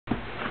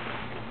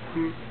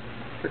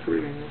Like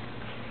reading.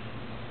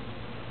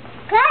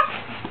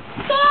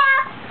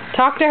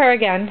 Talk to her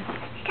again.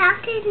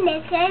 Talk to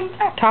listen.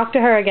 Talk to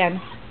her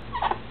again.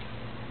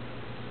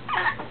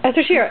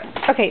 Esther Shearer.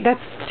 Okay, that's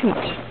too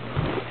much.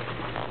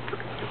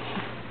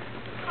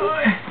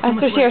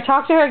 Esther Shearer,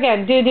 talk to her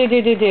again. Do. Do.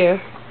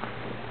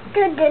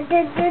 La la la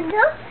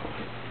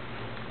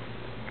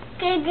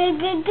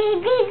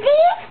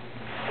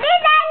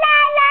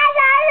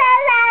la la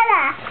la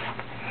la.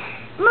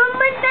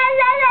 Mama la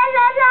la la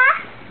la la.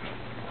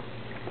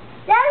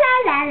 La la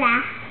la la.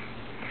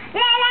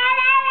 La la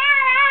la la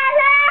la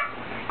la.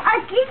 Oh,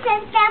 this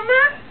is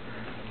Gemma.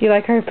 You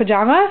like her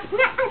pajamas?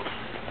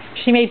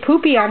 She made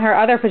poopy on her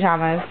other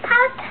pajamas.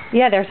 Heart.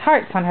 Yeah, there's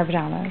hearts on her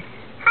pajamas.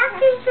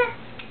 Heart is a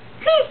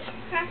fish.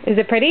 Is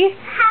it pretty?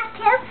 Heart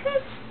is a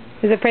fish.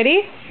 Is it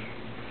pretty?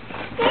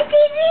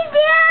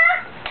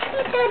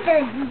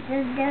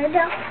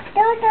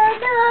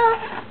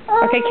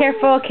 Okay,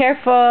 careful,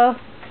 careful.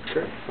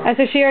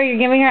 Esther Shearer, you're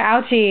giving her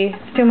ouchie.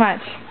 It's too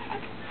much.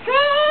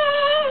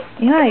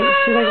 Yeah,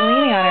 she's like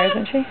leaning on her,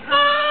 isn't she?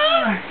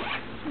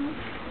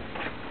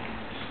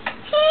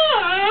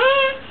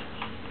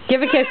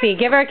 Give a kissy.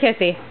 Give her a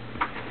kissy.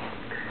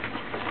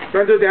 You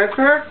want to do a dance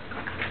for her?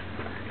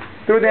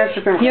 Do a dance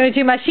for them. You want to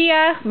do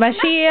Mashiach?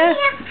 Mashiach?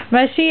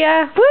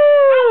 Mashiach?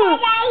 Woo!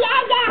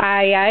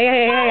 Ay, ay,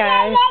 ay, ay,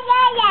 ay.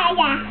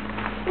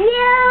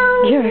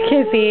 Give her a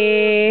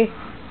kissy.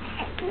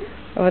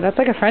 Oh, that's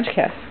like a French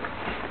kiss.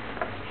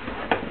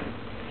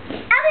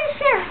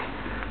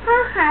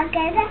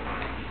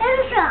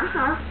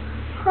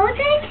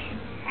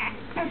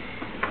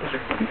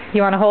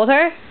 You want to hold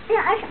her?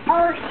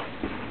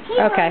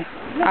 Okay.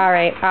 All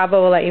right. Abba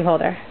will let you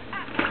hold her.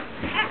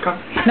 Come.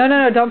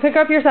 No. Don't pick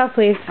her up yourself,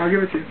 please. I'll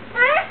give it to you.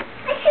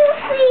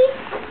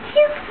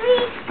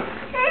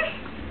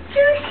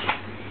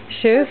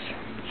 Shoes?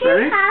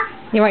 Ready?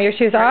 You want your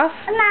shoes off?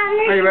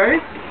 Are you ready?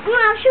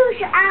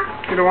 Shoes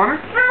off. You don't want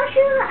her?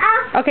 Shoes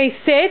off. Okay,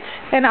 sit,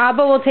 and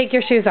Abba will take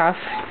your shoes off.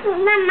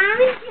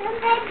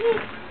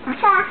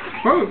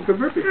 Oh, good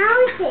burpee.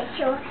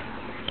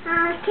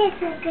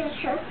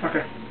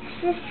 Okay.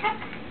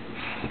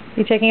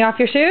 You taking off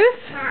your shoes?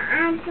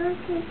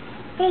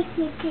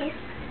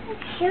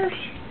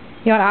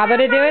 You want Abba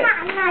to do it?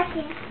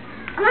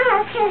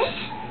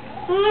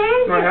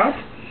 You want help?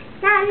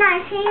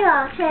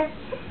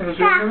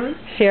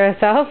 She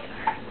herself?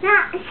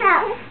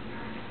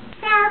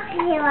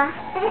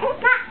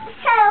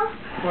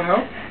 Want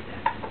help?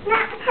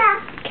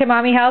 Can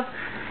Mommy help?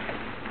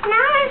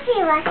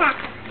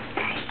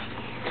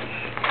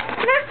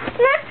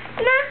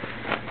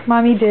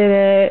 Mommy did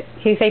it.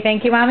 Can you say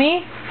thank you,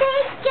 Mommy?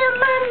 Thank you,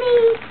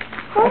 Mommy.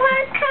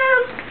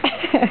 Welcome.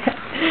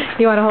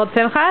 You want to hold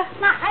Simcha?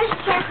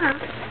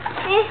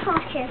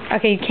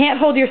 Okay, you can't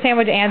hold your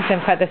sandwich and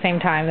Simcha at the same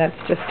time. That's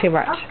just too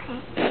much.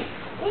 Okay.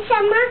 Is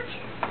that much?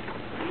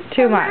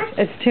 Too much.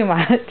 It's too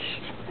much.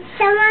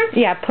 So much?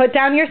 Yeah, put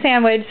down your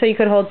sandwich so you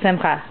could hold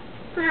Simcha.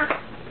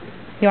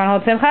 You want to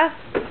hold Simcha?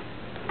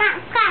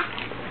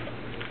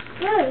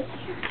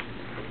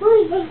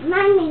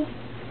 Mommy.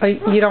 Oh,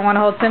 you don't want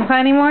to hold Simcha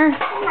anymore?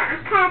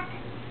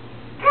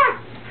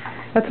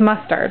 That's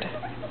mustard.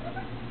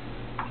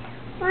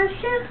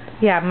 Mustard?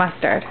 Yeah,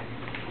 mustard.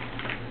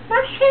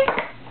 Mustard?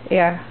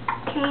 Yeah.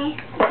 Okay.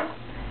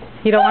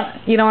 You don't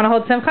want to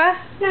hold Simcha?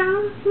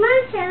 No,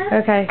 mustard.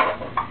 Okay.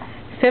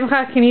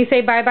 Simcha, can you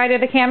say bye-bye to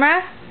the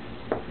camera?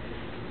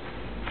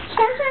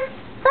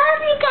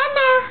 Bobby,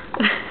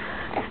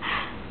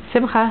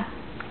 Simcha.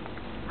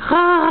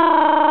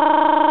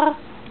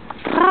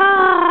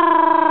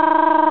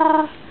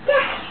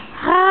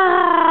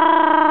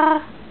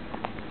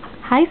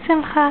 Hi,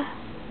 Simcha.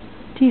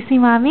 Do you see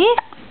Mommy?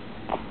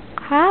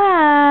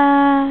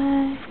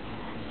 Hi.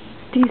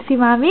 Do you see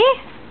Mommy?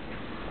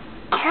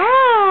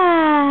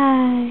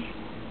 Hi.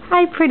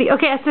 Hi, pretty.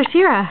 Okay, Esther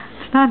Shearer.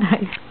 It's not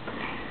nice.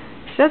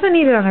 She doesn't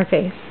need it on her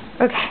face.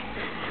 Okay.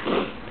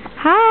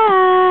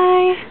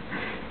 Hi.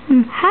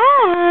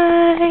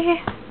 Hi.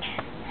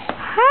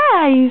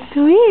 Hi,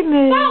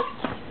 sweetness.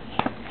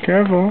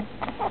 Careful.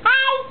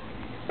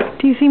 Hi.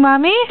 Do you see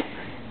Mommy?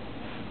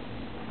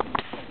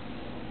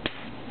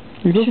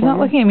 She's not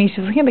looking at me.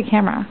 She's looking at the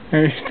camera.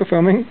 Are you still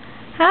filming?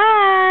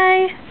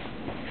 Hi.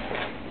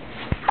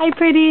 Hi,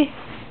 pretty.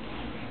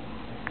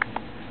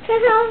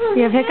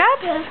 You have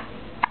hiccups?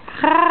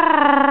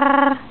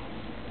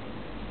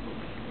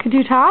 Could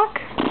you talk?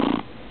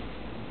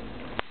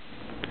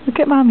 Look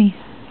at Mommy.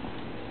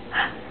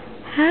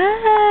 Hi.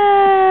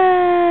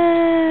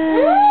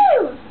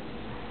 Ooh.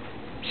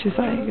 She's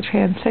like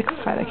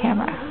transfixed by the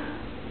camera.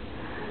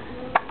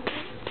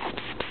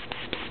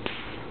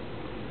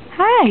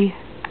 Hi.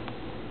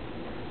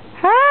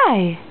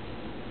 Hi.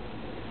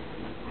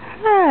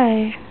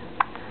 Hi.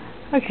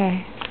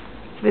 Okay.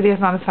 This video's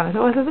not as fun as it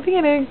was at the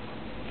beginning.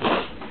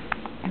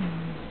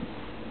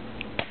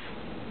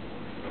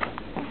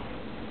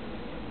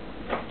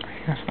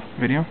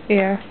 Video?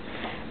 Yeah.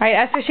 Alright,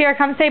 Esther Shearer,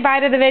 come say bye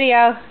to the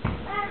video.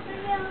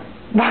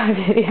 Bye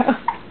video.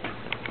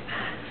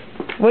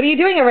 What are you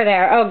doing over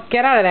there? Oh,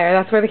 get out of there.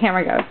 That's where the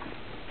camera goes.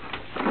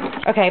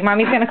 Okay,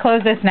 Mommy's going to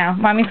close this now.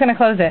 Mommy's going to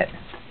close it.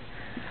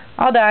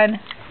 All done.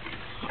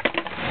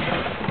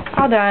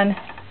 All done.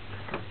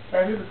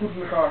 Alright, here's the food in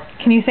the car.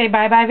 Can you say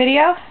bye-bye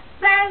video?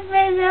 Bye,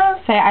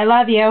 video. Say, I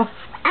love you.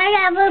 I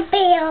have a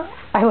bill.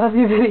 I love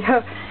you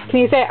video. Can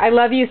you say, I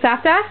love you,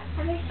 Safta?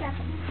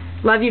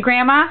 Love you,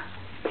 Grandma?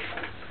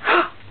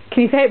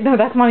 Can you say it? No,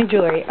 that's Mommy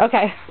Jewelry.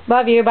 Okay.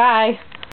 Love you. Bye.